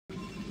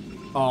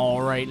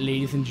Alright,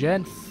 ladies and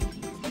gents,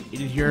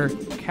 it is your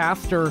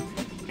caster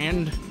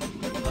and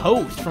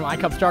host from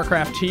iCCup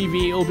StarCraft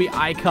TV. It will be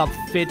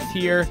iCCup Fitz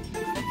here.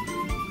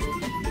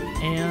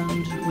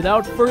 And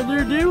without further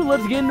ado,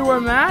 let's get into our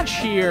match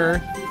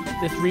here.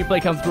 This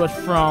replay comes to us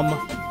from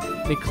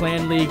the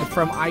Clan League,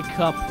 from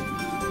iCCup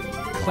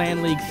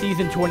Clan League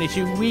Season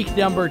 22, Week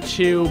number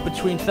 2,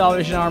 between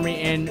Salvation Army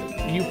and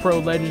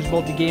uPro Legends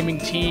Multi-Gaming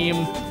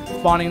Team.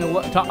 Spawning in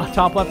the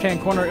top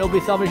left-hand corner, it'll be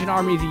Salvation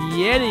Army's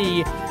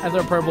Yeti as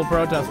our purple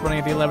Protoss, spawning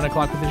at the 11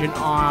 o'clock position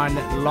on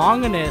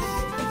Longinus.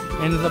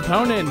 And his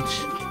opponent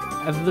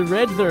as the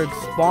Red Zerg,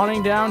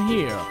 spawning down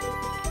here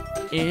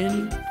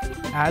in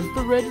as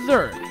the Red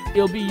Zerg.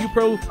 It'll be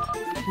uPro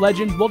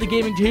Legends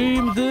Multi-Gaming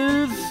Team's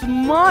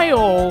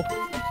Smile,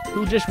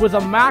 who just was a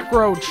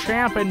macro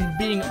champ and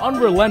being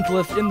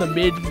unrelentless in the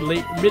mid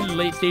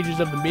late stages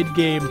of the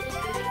mid-game.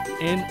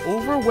 And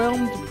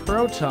overwhelmed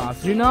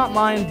Protoss. Do not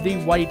mind the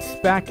white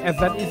speck, as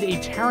that is a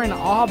Terran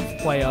Obs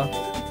player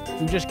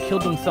who just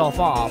killed himself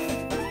off.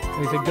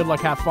 And he said, good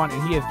luck, have fun,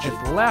 and he has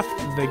just left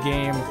the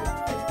game.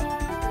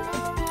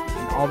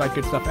 And all that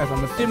good stuff, as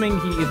I'm assuming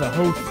he is a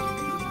host.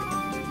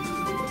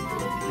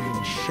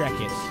 And check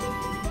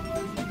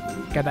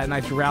it. Got that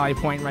nice rally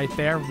point right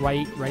there,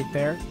 right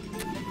there.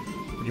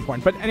 Pretty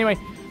point. But anyway,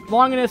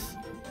 Longinus,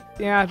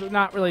 yeah,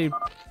 not really.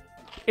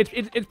 It's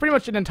pretty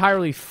much an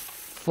entirely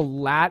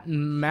flat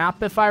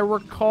map, if I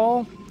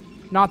recall.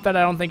 Not that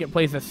I don't think it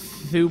plays a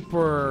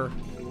super...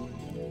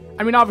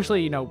 I mean,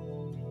 obviously, you know,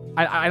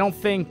 I don't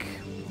think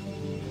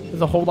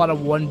there's a whole lot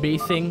of one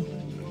basing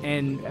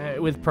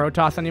with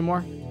Protoss anymore.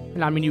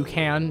 And I mean, you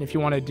can if you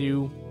want to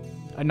do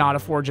a not a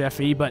Forge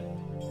FE, but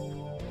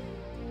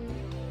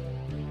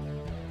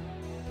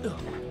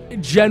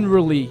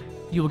generally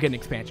you will get an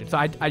expansion. So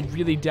I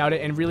really doubt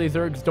it, and really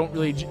Zergs don't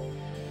really...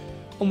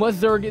 Unless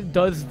Zerg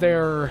does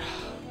their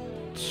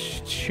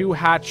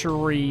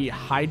 2-hatchery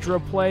Hydra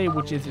play,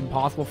 which is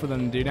impossible for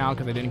them to do now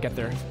because they didn't get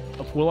their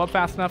pool up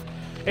fast enough,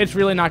 it's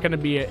really not going to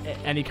be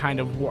any kind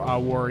of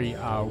worry,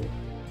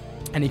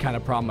 any kind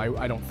of problem,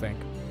 I don't think.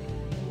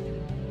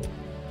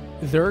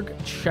 Zerg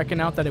checking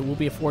out that it will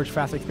be a Forge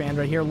fast expand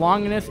right here.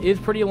 Longinus is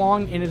pretty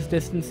long in its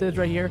distances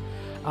right here.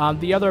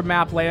 The other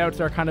map layouts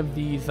are kind of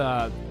these,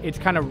 it's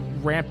kind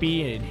of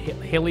rampy and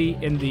hilly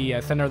in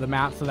the center of the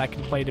map, so that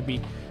can play to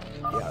be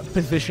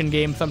position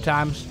game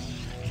sometimes.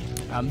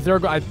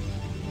 Zerg, I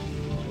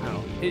don't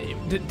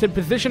know. To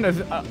position as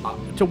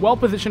to well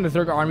position a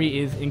Zerg army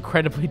is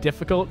incredibly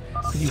difficult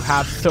because you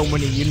have so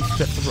many units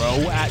to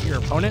throw at your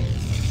opponent,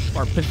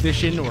 or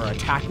position or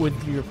attack with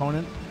your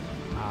opponent.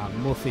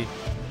 We'll see.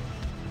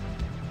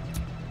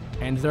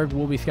 And Zerg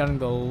will be scouting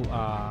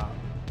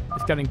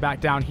scouting back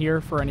down here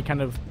for any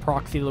kind of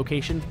proxy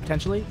locations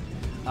potentially,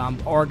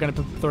 or going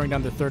to be throwing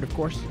down the third, of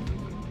course.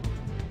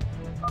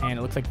 And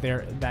it looks like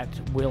that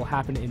will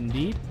happen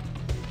indeed.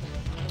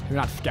 You're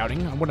not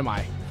scouting. What am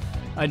I?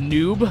 A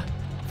noob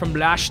from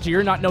last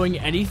year not knowing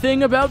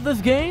anything about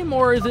this game?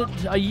 Or is it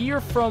a year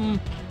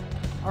from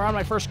around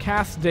my first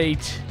cast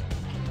date?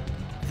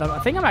 I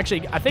think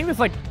it's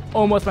like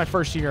almost my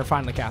first year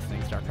finally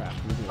casting StarCraft.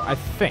 I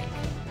think.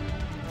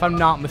 If I'm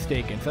not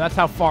mistaken. So that's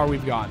how far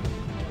we've gotten.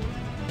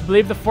 I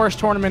believe the first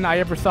tournament I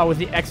ever saw was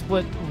the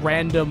XSplit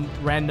random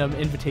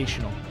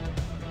invitational.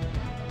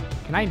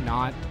 Can I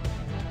not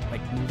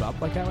like move up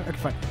like that? Okay,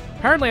 fine.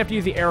 Apparently I have to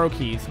use the arrow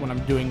keys when I'm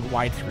doing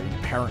widescreen.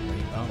 Apparently.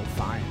 Oh,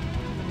 fine.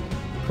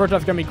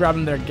 Protoss gonna be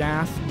grabbing their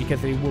gas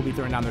because they will be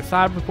throwing down their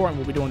cyber report and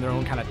will be doing their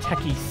own kind of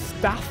techie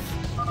stuff.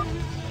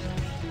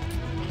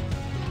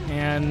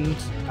 And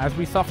as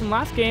we saw from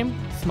last game,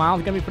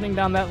 Smile's gonna be putting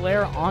down that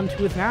layer onto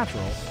his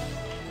natural.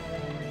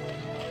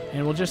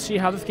 And we'll just see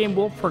how this game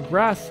will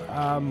progress.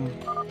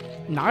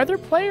 Neither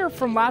player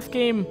from last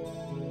game,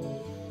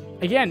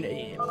 again,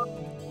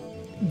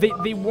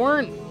 they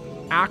weren't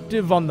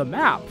active on the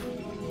map.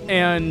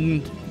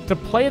 And to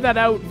play that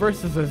out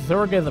versus a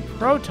Zerg as a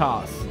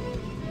Protoss,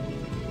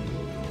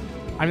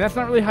 I mean, that's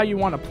not really how you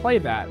want to play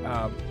that.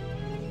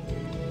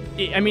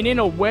 I mean, in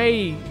a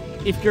way,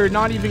 if you're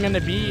not even going to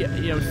be,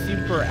 you know,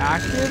 super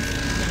active,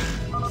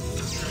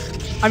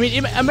 I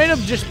mean, it might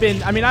have just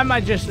been, I mean, I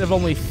might just have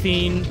only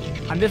seen,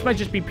 and this might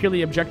just be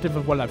purely objective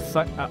of what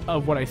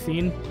I've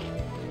seen.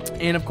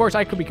 And of course,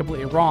 I could be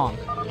completely wrong.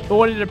 But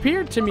what it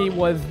appeared to me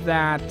was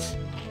that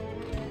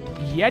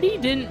Yeti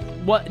didn't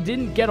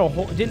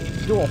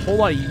do a whole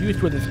lot of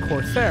use with his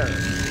Corsair.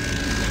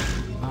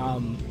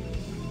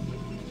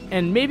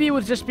 And maybe it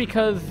was just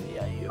because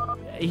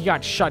he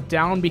got shut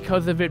down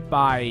because of it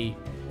by, you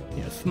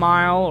know,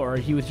 Smile, or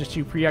he was just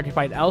too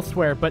preoccupied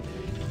elsewhere. But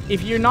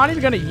if you're not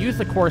even going to use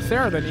the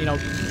Corsair, then, you know,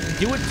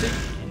 do it to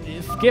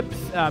skip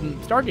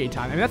Stargate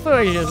time. I mean, that's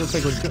what it looks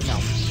like was good now.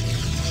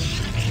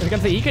 I was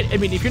going to say, he could, I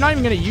mean, if you're not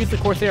even going to use the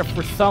Corsair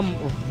for some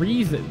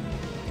reason,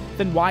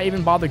 then why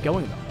even bother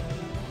going though?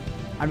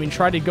 I mean,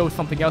 try to go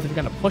something else if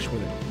you're going to push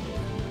with it.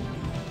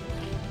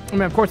 I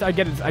mean, of course, I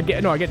get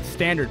it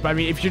standard, but I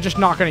mean, if you're just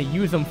not going to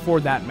use them for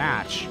that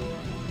match,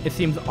 it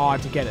seems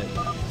odd to get it.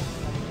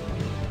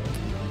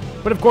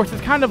 But of course,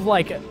 it's kind of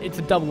like, it's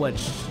a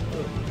double-edged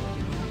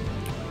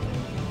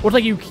Well, it's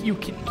like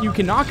you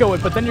cannot go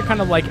it, but then you're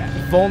kind of like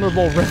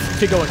vulnerable risk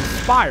to go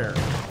Expire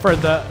for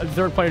the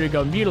Zerg player to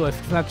go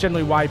Mutalisks, and that's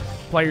generally why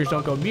players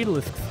don't go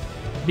Mutalisks,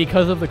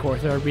 because of the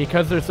Corsair,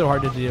 because they're so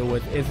hard to deal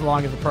with, as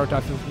long as the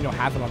Protoss is,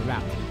 has them on the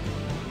map.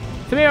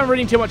 So maybe I'm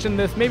reading too much in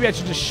this. Maybe I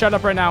should just shut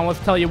up right now and let's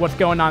tell you what's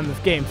going on in this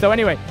game. So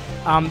anyway,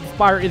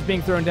 Spire is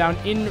being thrown down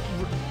in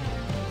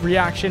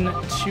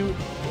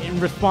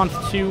response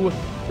to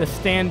the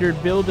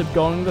standard build of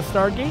going to the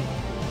Stargate.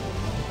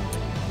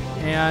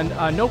 And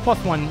no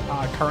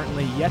 +1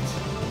 currently yet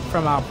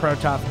from our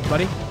Protoss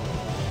buddy.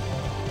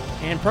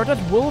 And Protoss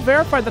will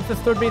verify that this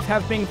third base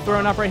has been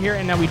thrown up right here.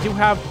 And now we do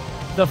have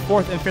the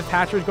 4th and 5th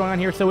hatcheries going on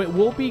here. So it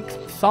will be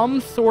some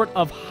sort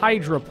of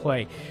Hydra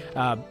play.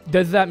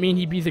 Does that mean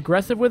he's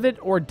aggressive with it?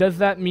 Or does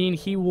that mean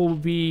he will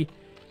be...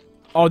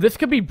 Oh, this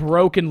could be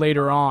broken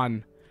later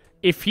on.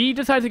 If he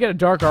decides to get a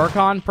Dark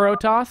Archon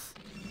Protoss,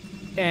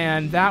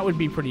 and that would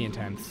be pretty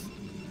intense.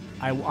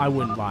 I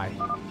wouldn't lie.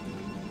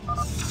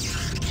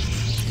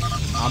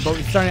 But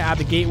we're starting to add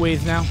the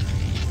gateways now.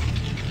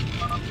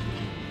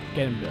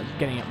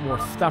 Getting more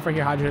stuff right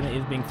here. Hydrogen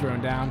is being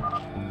thrown down.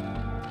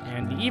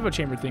 And the Evo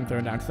chamber is being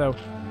thrown down. So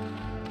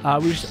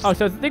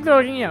so things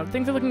are looking,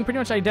 things are looking pretty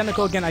much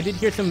identical. Again, I did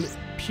hear some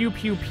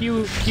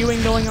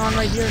pewing going on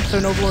right here. So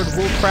Novelord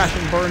will crash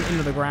and burn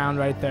into the ground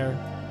right there.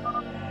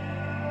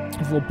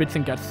 His little bits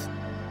and guts.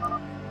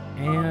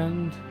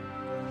 And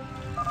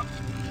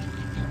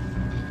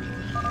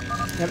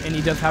and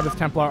he does have his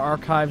Templar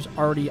Archives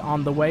already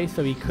on the way,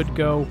 so he could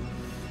go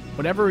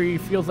whatever he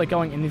feels like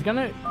going. And he's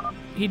gonna...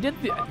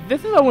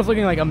 This is almost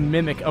looking like a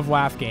mimic of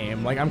last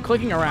game. Like, I'm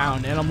clicking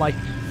around, and I'm like...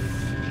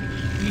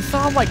 You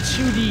saw, like, 2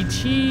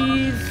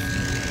 DTs.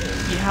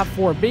 You have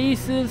 4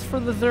 bases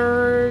for the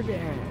Zerg.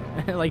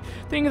 Like,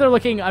 things are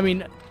looking... I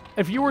mean,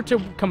 if you were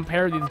to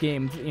compare these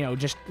games,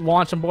 just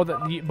launch them both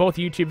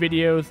YouTube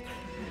videos...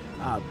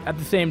 at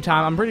the same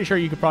time, I'm pretty sure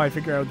you could probably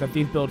figure out that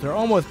these builds are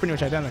almost pretty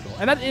much identical.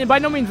 And that, by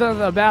no means that's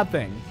a bad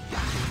thing.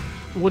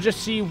 We'll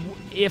just see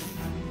if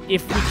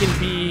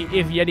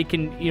Yeti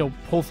can,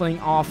 pull something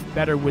off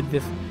better with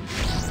this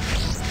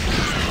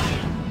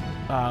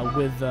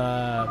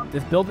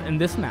this build and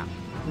this map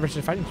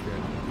versus Fighting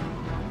Spirit.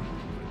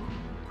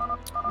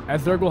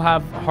 As Zerg will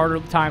have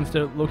harder times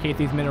to locate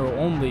these mineral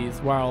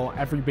onlys, while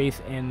every base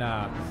in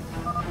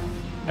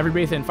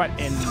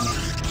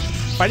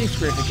Fighting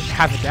Spirit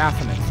has a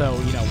gas in it, so,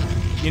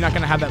 you're not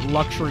going to have that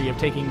luxury of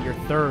taking your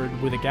third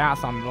with a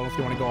gas on it unless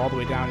you want to go all the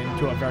way down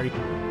into a very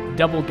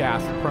double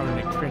gas prone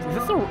experience.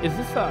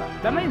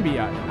 That might be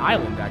an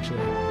island, actually.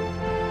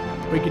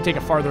 We could take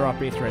a farther off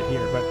base right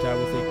here, but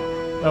we'll see.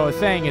 What I was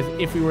saying is,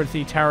 if we were to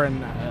see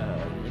Terran,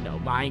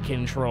 mind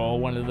control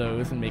one of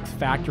those and makes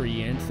factory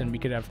units, and we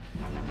could have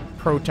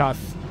Protoss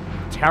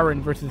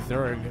Terran versus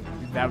Zerg,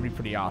 that would be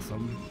pretty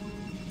awesome.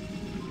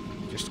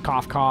 Just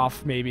cough,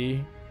 cough,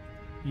 maybe.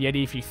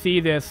 Yeti, if you see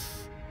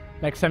this,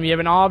 next time you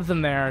have an OBS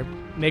in there,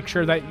 make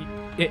sure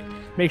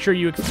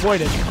you exploit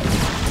it.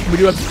 We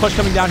do have push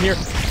coming down here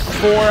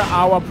for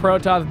our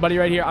Protoss buddy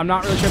right here. I'm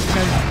not really sure if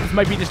this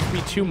might be just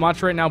be too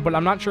much right now, but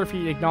I'm not sure if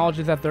he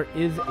acknowledges that there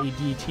is a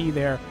DT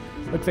there.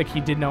 Looks like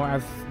he did know,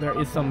 as there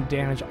is some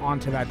damage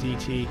onto that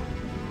DT.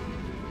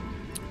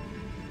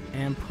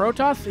 And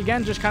Protoss,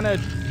 again, just kind of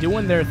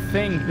doing their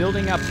thing,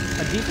 building up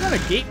a decent amount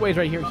of gateways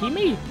right here.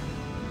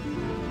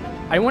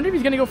 I wonder if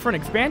he's going to go for an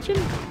expansion?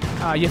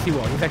 Yes, he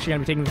will. He's actually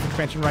going to be taking this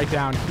expansion right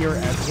down here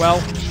as well.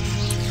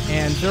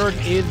 And Zerg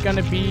is going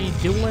to be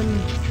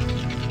doing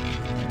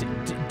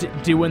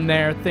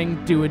their thing.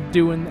 I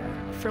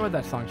forget what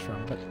that song's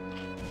from, but...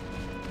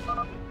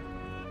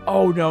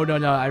 Oh, no.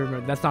 I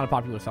remember. That's not a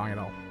popular song at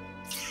all.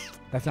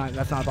 That's not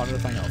a popular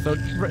song at all. So,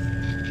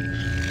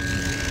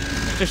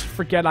 just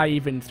forget I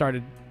even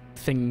started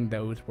singing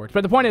those words.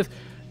 But the point is,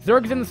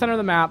 Zerg's in the center of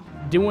the map,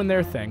 doing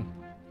their thing.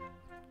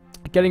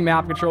 Getting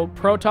map control.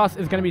 Protoss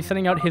is going to be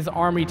sending out his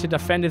army to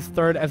defend his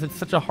third, as it's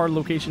such a hard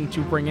location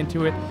to bring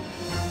into it.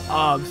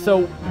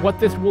 So what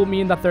this will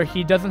mean that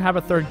he doesn't have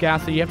a third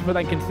gas, so you have to put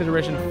that in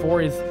consideration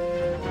for his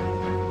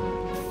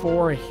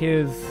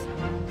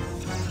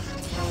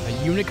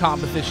unit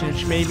composition,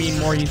 which may mean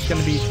he's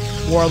going to be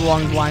more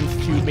along the lines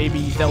to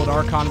maybe Zealot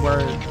Archon, where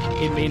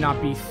it may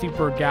not be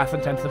super gas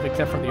intensive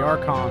except for the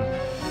Archon.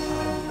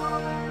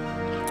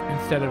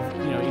 Instead of,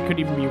 it could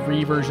even be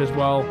Reavers as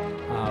well.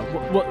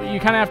 You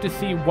kind of have to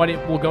see what it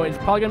will go. It's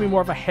probably going to be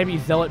more of a heavy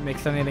Zealot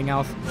mix than anything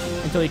else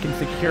until you can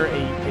secure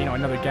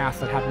another gas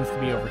that happens to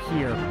be over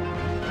here.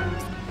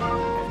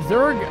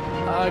 Zerg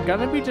going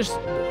to be just,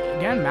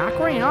 again,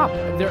 macroing up.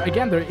 There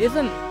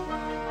isn't,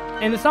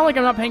 and it's not like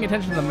I'm not paying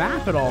attention to the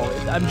map at all.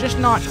 I'm just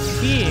not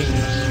seeing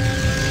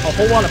a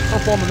whole lot of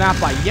purple on the map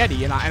by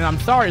Yeti, and I'm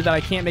sorry that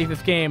I can't make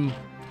this game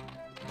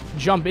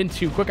jump in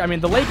too quick. I mean,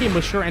 the late game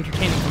was sure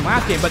entertaining from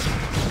last game, but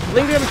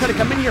late game tried to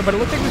come in here, but it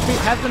looks like this base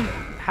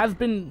has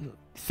been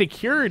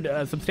secured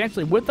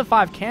substantially with the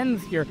 5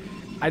 Kens here.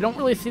 I don't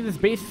really see this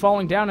base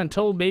falling down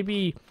until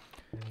maybe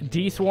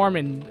D-Swarm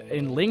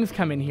and Lings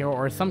come in here,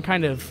 or some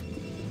kind of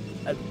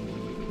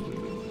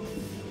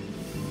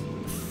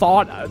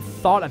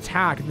thought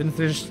attack, then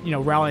there's just,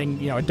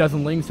 rallying, a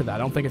dozen lings to that. I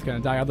don't think it's going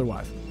to die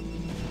otherwise.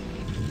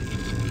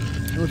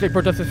 It looks like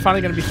Protoss is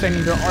finally going to be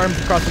sending their arms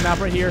across the map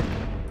right here.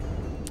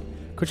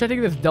 Could try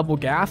taking this double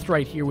gas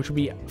right here, which would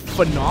be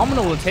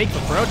phenomenal to take for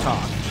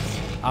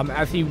Protoss,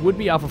 as he would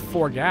be off of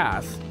 4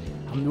 gas,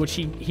 which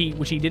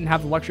he didn't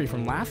have the luxury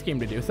from last game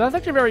to do. So that's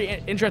actually a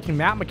very interesting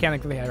map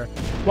mechanic that they have here.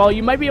 While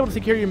you might be able to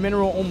secure your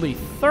mineral only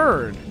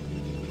 3rd,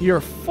 your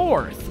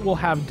 4th will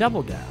have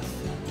double gas.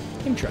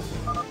 Interesting.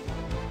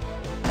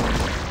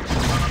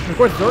 And of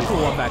course, Zerg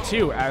will love that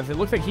too, as it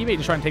looks like he may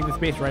just try and take this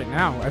base right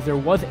now, as there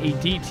was a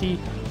DT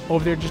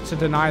over there just to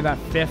deny that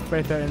 5th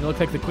right there, and it looks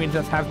like the Queen's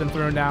Nest has been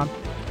thrown down.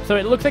 So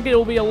it looks like it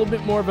will be a little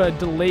bit more of a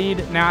delayed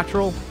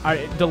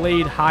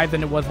delayed hive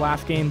than it was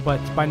last game, but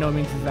by no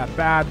means is that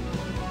bad.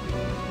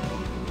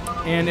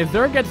 And if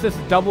Zerg gets this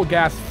double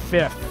gas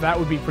 5th, that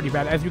would be pretty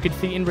bad. As you can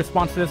see in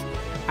response to this,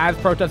 as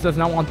Protoss does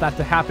not want that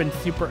to happen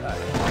super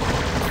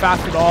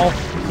fast at all,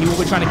 he will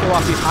be trying to kill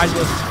off these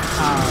Hydras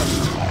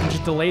and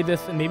just delay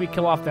this and maybe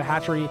kill off the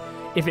hatchery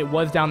if it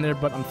was down there,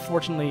 but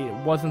unfortunately it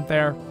wasn't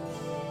there.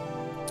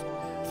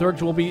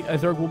 Zerg will be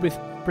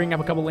bringing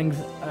up a couple lings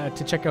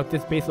to check out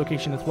this base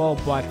location as well,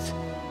 but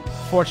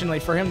fortunately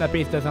for him, that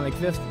base does not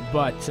exist,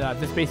 but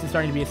this base is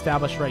starting to be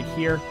established right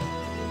here.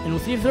 And we'll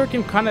see if Zerg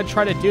can kind of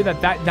try to do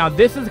that. Now,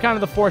 this is kind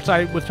of the force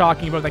I was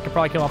talking about that could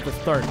probably kill off this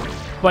 3rd.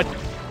 But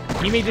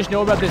he may just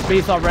know about this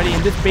base already,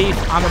 and this base,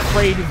 I'm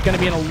afraid, is going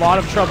to be in a lot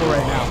of trouble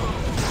right now.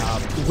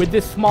 With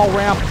this small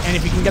ramp, and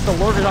if you can get the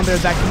lurkers on there,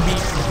 that can be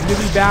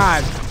really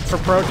bad for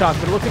Protoss.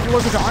 But it looks like the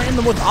lurkers aren't in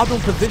the most optimal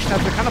position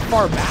as they're kind of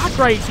far back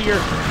right here.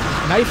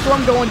 Nice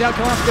storm going down,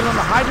 killing off, getting on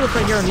the Hydras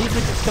right here, and these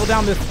things kill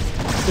down this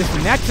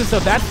Nexus. So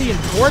that's the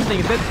important thing,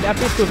 is that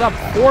base goes up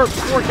 4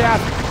 gas.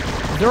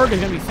 Zerg is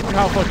going to be super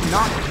helpful,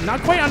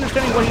 not quite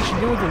understanding what he should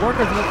do with the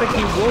lurkers, and looks like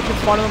he will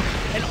just spot them.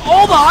 And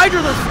all the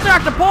Hydras are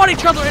stacked upon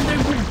each other, and they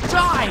will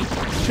die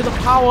to the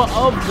power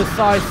of the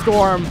Psy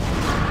Storm.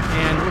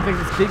 And it looks like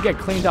this did get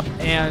cleaned up,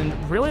 and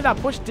really that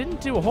push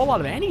didn't do a whole lot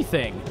of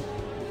anything.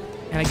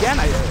 And again,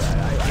 I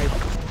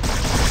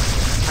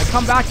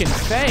come back and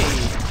say,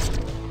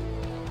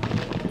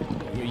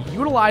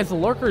 utilize the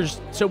lurkers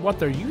to what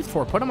they're used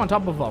for. Put them on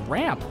top of a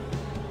ramp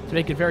to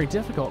make it very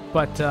difficult.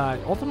 But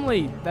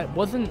ultimately, that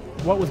wasn't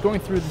what was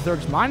going through the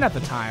Zerg's mind at the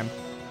time.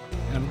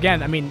 And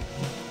again, I mean,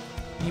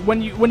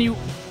 when you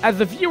as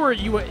a viewer,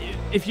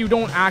 if you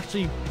don't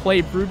actually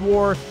play Brood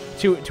War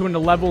to a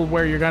level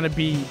where you're gonna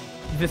be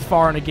this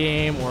far in a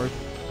game or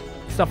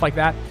stuff like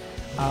that,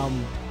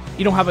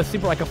 you don't have a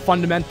super, like, a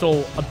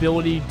fundamental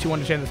ability to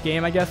understand this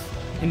game, I guess,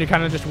 and you're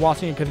kind of just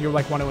watching it because you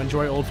like want to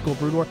enjoy old school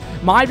Brood War.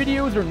 My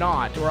videos are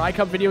not, or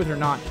iCCup videos are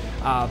not.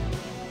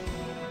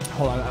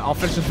 Hold on, I'll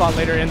finish this thought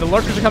later. And the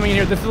lurkers are coming in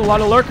here. This is a lot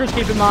of lurkers,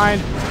 keep in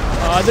mind.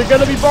 They're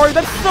gonna be barring.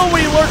 That's so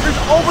many lurkers.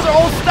 Oh, but they're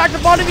all stacked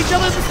upon each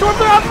other. The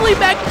storms are absolutely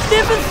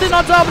magnificent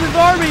on top of this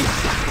army.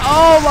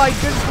 Oh my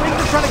goodness, Wings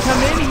are trying to come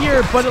in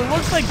here, but it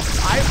looks like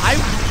I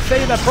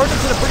say that Protoss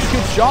did a pretty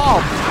good job.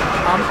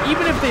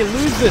 Even if they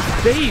lose this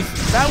base,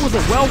 that was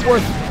a well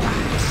worth.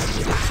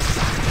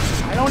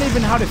 I don't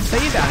even know how to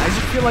say that. I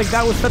just feel like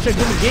that was such a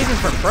good engagement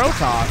for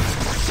Protoss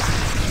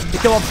to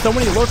kill off so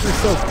many lurkers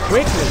so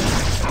quickly.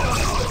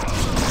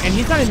 And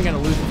he's not even going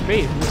to lose his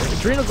base.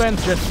 Adrenal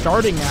gland's just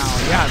starting now.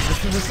 Yeah, this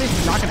base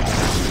is not going to get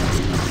out.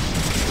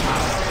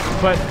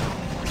 But,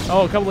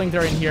 oh, a couple lings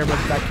are in here, but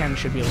that cannon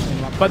should be able to clean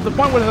them up. But the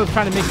point what I was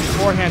trying to make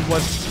beforehand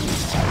was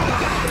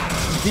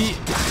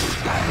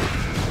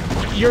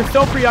you're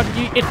so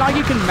preoccupied. It's not like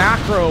you can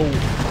macro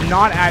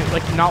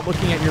not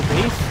looking at your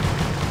base.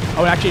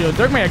 Oh, actually,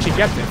 Zerg may actually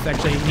get this,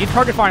 actually. He's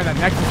target firing that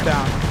Nexus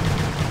down.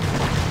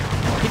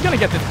 He's going to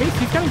get this base.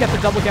 He's going to get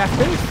the double gas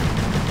base.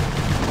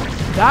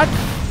 That's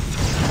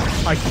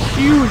a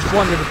huge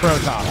blunder to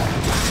Protoss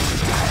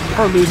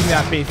for losing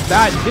that base.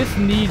 This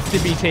needs to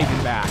be taken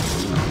back.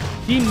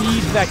 He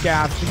needs that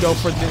gas to go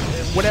for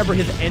whatever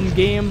his end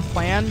game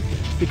plan,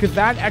 because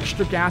that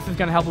extra gas is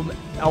going to help him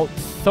out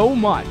so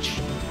much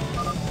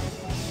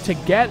to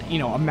get,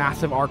 a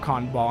massive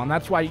Archon ball, and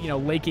that's why,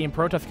 late game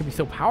Protoss can be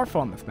so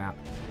powerful on this map.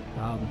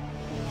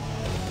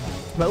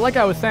 But like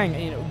I was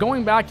saying,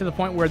 going back to the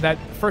point where that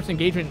first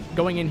engagement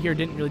going in here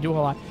didn't really do a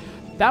whole lot.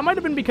 That might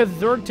have been because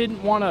Zerg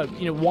didn't want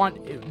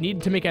to,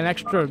 need to make an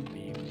extra,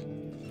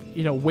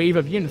 wave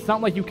of units. It's not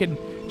like you can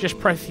just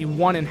press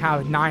E1 and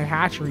have 9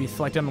 hatcheries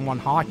selected on the 1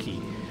 hotkey.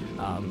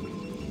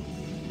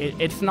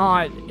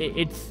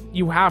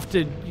 You have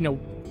to,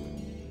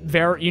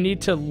 you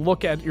need to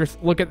look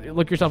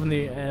yourself in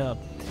the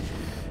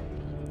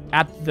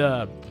at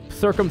the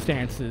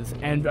circumstances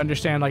and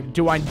understand, like,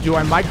 do I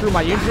micro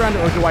my units around,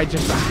 or do I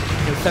just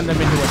send them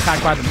into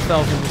attack by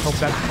themselves and just hope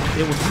that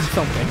it will do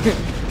something?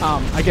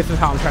 I guess that's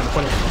how I'm trying to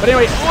put it. But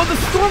anyway, oh, the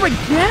storm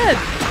again!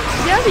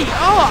 Yeti!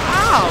 Oh,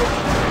 ow!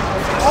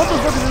 All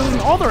those workers are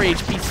losing all their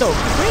HP so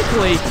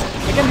quickly.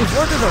 Again, these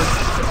workers are,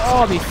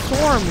 oh, these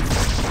storms.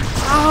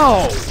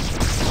 Ow!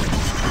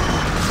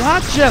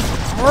 That just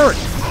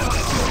hurts.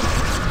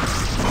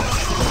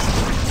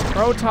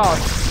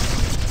 Protoss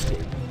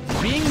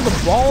being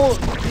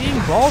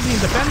ballsy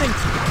and defending.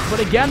 But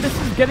again, this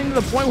is getting to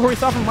the point where we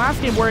saw from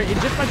last game where it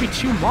just might be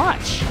too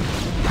much.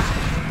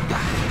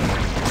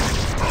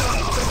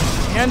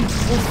 And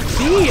we'll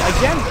see,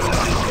 again,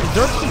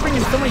 Zerg's just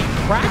bringing so many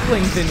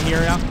cracklings in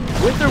here now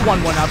with their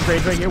 1-1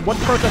 upgrades right here. What's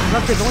Protost's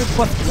upgrade is only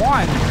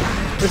 +1.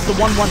 There's the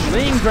 1-1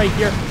 Lings right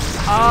here.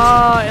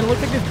 And it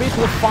looks like this base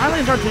will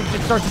finally start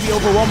to be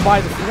overwhelmed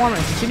by the Swarm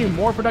and continue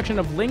more production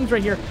of Lings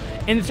right here.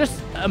 And it's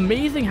just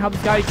amazing how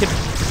this guy could,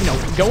 you know,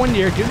 go in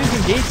here, do these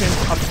engagements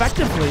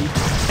effectively,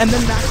 and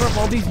then macro up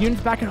all these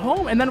units back at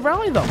home, and then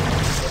rally them.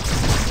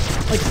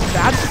 Like,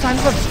 that's the sign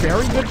of a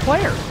very good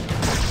player.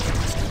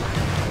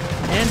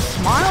 And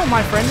Smile,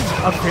 my friend, is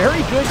a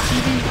very good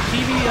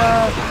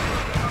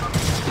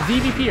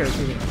ZVPer.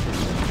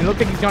 And it looks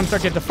like he's going to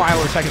start to get Defile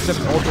or second step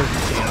Ultra.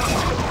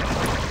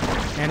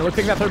 And it looks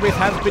like that third base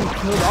has been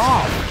killed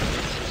off.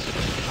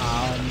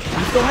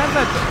 He still has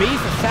that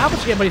base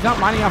established yet, but he's not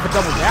mining off a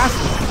double gas.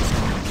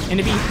 And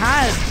if he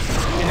had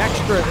an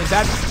extra,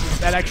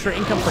 that extra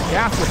income for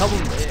gas would help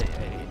him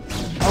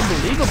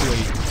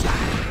unbelievably.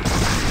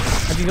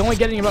 As he's only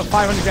getting about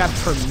 500 gas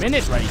per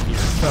minute right here.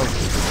 So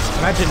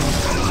imagine,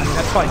 I mean,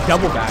 that's probably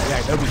double that.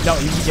 Yeah, that would be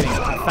double. You'd be getting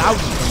 1,000 per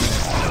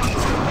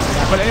minute.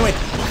 Yeah, but anyway,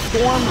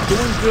 Storm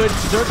doing good.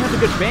 Zerg has a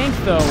good bank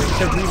though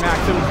to remax.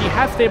 So he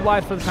has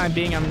stabilized for the time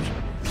being. I'm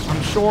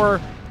sure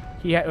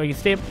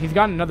he's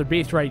gotten another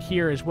base right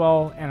here as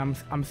well, and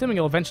I'm assuming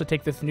he'll eventually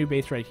take this new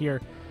base right here.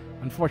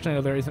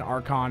 Unfortunately, there is an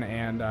Archon,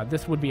 and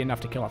this would be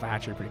enough to kill off a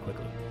hatchery pretty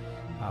quickly.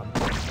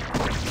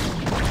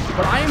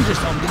 But I am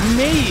just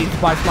amazed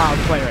by Smile's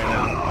play right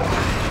now.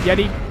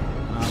 Yeti,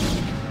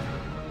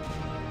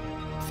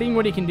 seeing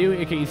what he can do.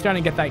 Okay, he's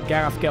starting to get that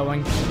gas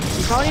going.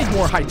 He probably needs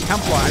more High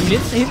Templar.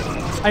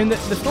 I mean,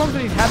 the storms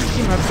that he's had this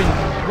team have been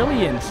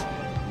brilliant.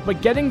 But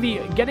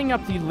getting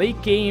up the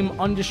late game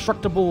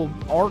undestructible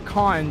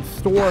Archon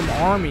Storm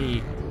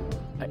army,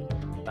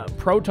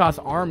 Protoss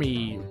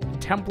army,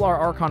 Templar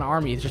Archon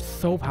army is just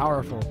so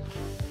powerful.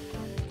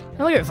 And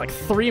look at this, like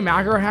 3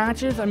 macro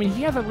hatches. I mean,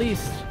 he has at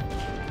least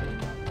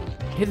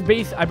his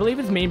base. I believe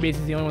his main base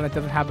is the only one that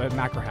doesn't have a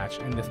macro hatch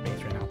in this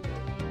base right now.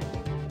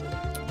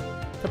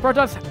 So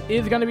Protoss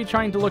is going to be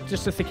trying to look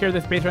just to secure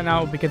this base right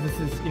now because this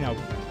is, you know,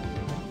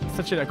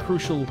 such a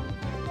crucial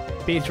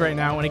base right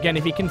now. And again,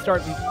 if he can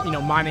start, you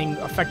know, mining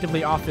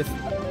effectively off this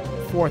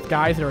 4th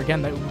geyser,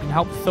 again, that can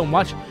help so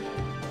much.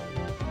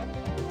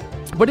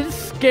 But it's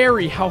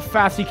scary how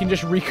fast he can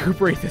just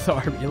recuperate this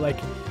army. Like,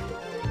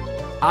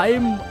 I'd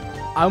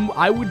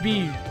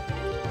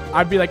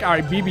be like, all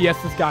right,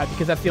 BBS this guy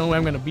because that's the only way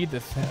I'm gonna beat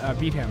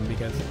him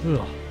because,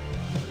 ugh.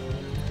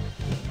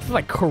 This is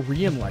like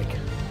Korean-like.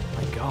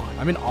 My God,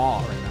 I'm in awe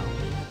right now.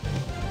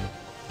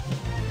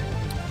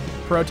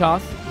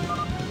 Protoss.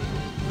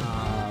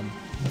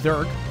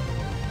 Zerg.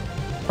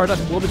 Protoss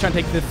will be trying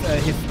to take this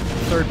his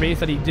 3rd base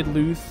that he did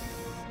lose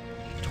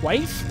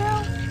twice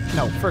now?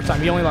 No, first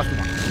time. He only lost 1.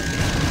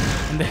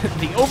 And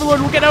the Overlord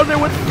will get out there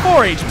with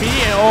 4 HP.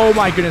 And oh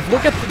my goodness,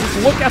 look at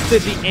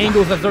the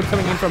angles that Zerg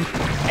coming in from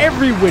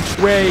every which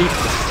way.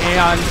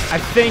 And I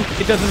think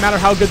it doesn't matter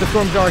how good the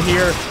storms are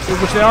here,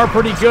 which they are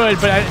pretty good,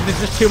 but there's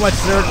just too much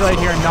Zerg right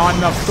here, not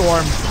enough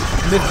storm.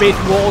 And this base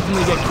will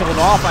ultimately get killed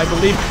off, I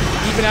believe.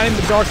 Even adding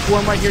the Dark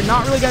Storm right here,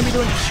 not really going to be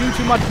doing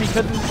too much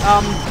because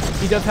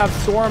he does have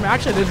Storm.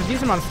 Actually, there's a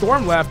decent amount of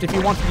Storm left if he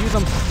wants to use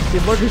them.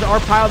 The Lurkers are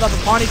piled up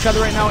upon each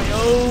other right now.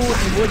 Oh,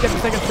 and will he get the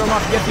second Storm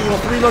off? Yes, he will.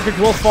 3 Lurkers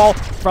will fall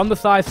from the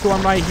side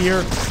Storm right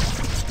here.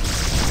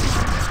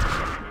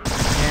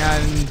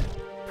 And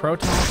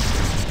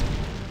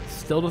Protoss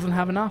still doesn't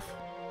have enough.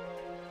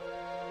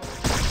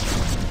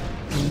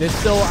 And there's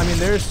still, I mean,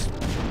 there's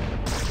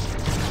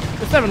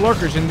 7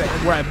 Lurkers in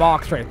where I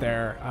boxed right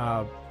there.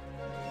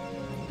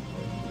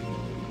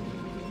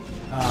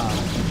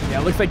 Yeah,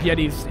 it looks like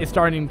Yeti's is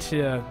starting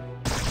to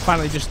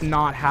finally just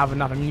not have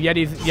enough. I mean,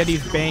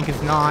 Yeti's bank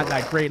is not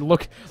that great.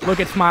 Look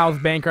at Smile's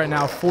bank right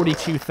now,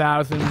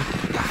 42,000,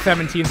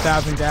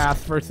 17,000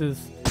 gas versus.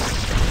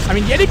 I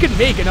mean, Yeti could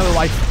make another,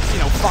 like, you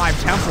know,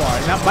 5 Templar,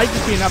 and that might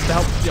just be enough to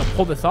help, you know,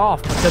 pull this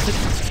off. But is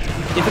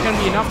it going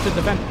to be enough to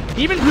defend?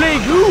 Even play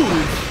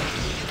Goose.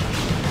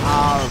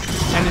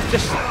 And it's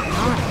just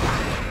not.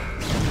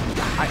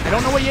 I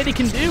don't know what Yeti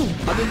can do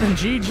other than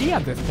GG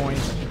at this point.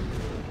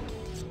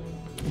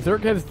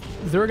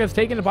 Zerg has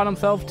taken it upon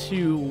himself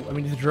to, I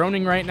mean, he's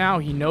droning right now.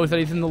 He knows that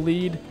he's in the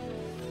lead.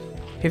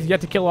 He's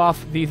yet to kill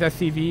off these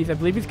SCVs. I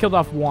believe he's killed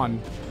off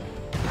 1.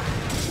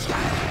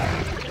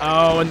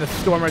 Oh, and the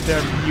Storm right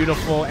there,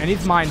 beautiful. And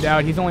he's mined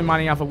out. He's only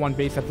mining off of 1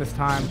 base at this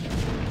time.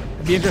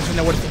 It'd be interesting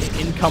to know what his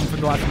income for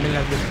the last minute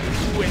has been.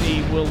 When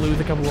he will lose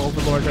a couple of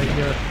Overlords right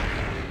here.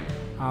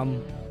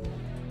 And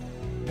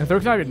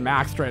Zerg's not even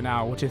maxed right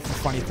now, which is the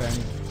funny thing.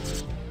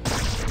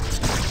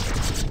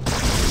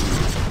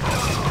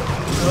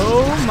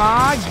 Oh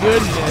my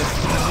goodness.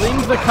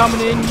 Lings are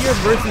coming in here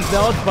versus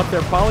Zealots, but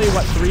they're probably,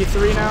 what,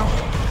 3-3 now?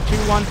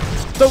 2-1.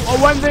 So,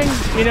 one thing,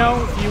 you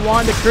know, if you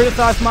wanted to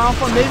criticize Smile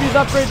for, maybe his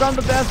upgrades aren't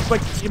the best, but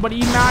he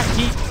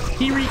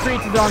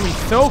recreates his army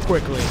so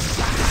quickly.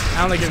 I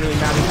don't think it really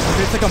matters.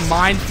 It's like a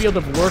minefield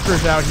of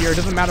workers out here. It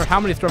doesn't matter how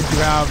many storms you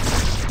have.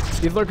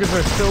 These lurkers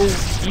are so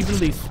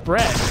evenly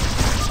spread.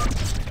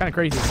 It's kind of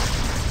crazy.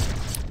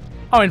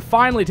 Oh, and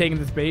finally taking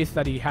this base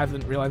that he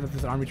hasn't realized that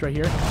this army's right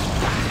here.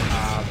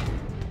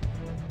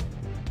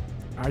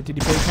 Alright, did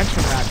he pay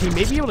attention to that? He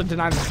may be able to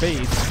deny this base.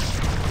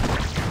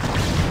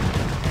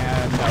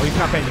 And no, he's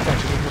not paying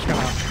attention. He's just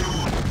gonna...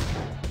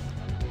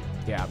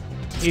 Yeah.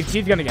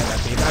 He's gonna get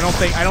that base.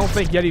 I don't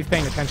think Yeti's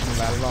paying attention to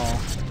that at all.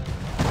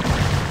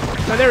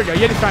 So there we go.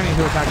 Yeti's trying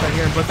to attack right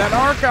here. But that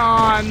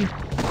Archon,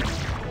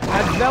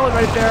 that Zealot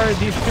right there,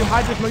 these two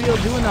Hydras might be able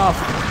to do enough.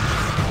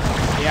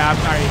 Yeah, I'm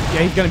sorry.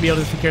 Yeah, he's gonna be able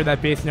to secure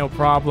that base, no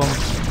problem.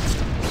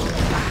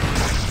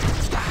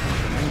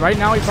 And right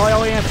now,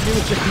 all he has to do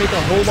is just make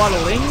a whole lot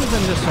of lings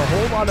and just a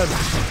whole lot of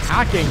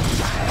attacking.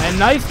 And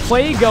nice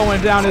plague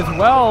going down as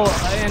well.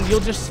 And you'll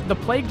just the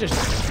plague just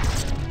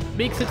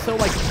makes it so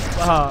like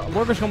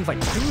Lurker's Home's like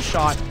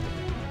two-shot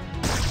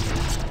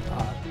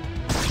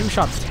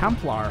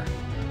Templar.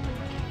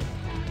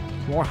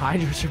 More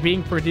Hydras are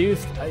being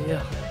produced.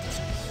 Yeah.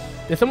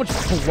 There's so much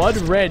blood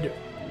red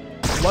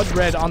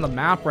on the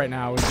map right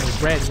now.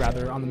 Red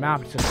rather on the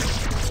map. It's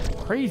just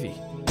crazy.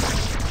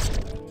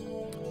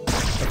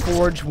 The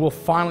Forge will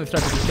finally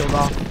start to be killed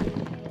off.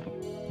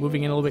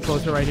 Moving in a little bit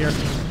closer right here.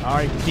 All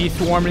right,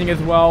 deswarming as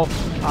well.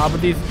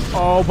 But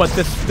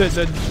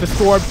the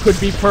storm could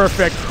be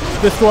perfect.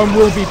 The storm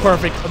will be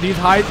perfect.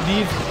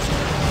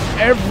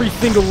 Every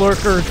single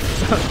lurker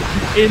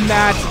in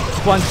that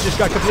bunch just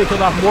got completely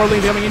killed off. More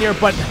lings coming in here,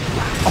 but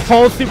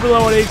all super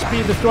low on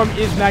HP. The storm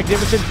is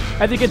magnificent.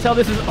 As you can tell,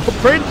 this is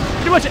pretty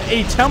much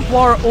a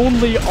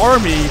Templar-only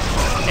army,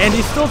 and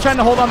he's still trying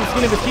to hold on the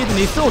skin of his teeth, and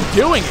he's still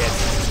doing it.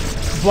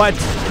 But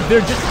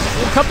they're just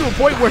come to a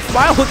point where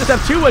Smile will just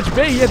have too much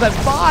bank. He has that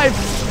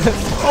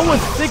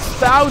almost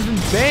 6,000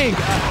 bank.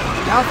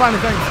 Now finally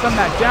starting to stun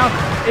that down.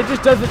 It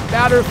just doesn't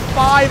matter.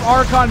 5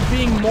 Archon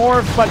being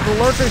morphed, but the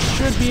lurkers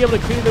should be able to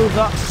clear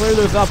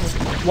those up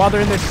while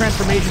they're in their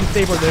transformation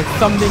state or their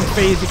summoning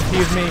phase,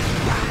 excuse me.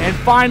 And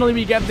finally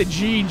we get the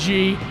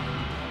GG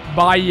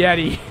by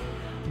Yeti.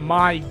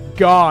 My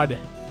God,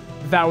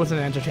 that was an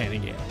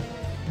entertaining game.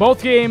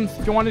 Both games,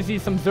 if you want to see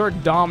some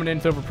Zerg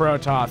dominance over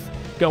Protoss,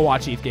 go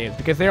watch these games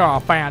because they are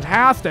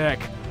fantastic.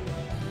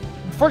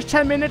 First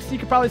 10 minutes you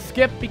could probably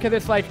skip because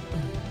it's like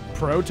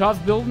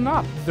Protoss building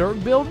up,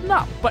 Zerg building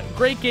up. But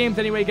great games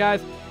anyway,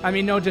 guys. I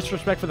mean, no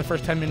disrespect for the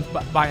first 10 minutes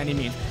by any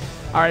means.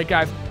 All right,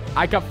 guys.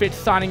 iCCup Fit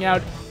signing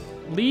out,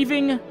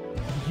 leaving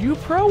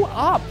uPro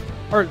up,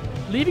 or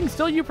leaving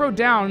still uPro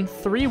down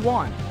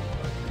 3-1,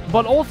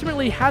 but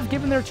ultimately has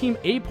given their team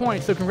 8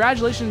 points. So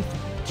congratulations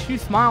to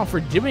Smile for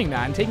doing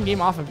that and taking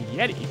game off of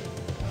Yeti.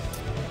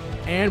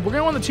 And we're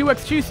going to win the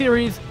 2x2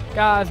 series,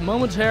 guys,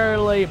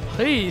 momentarily.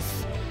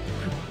 Peace.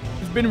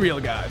 It's been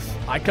real, guys.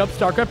 iCCup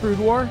StarCraft Brood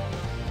War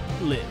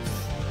lives.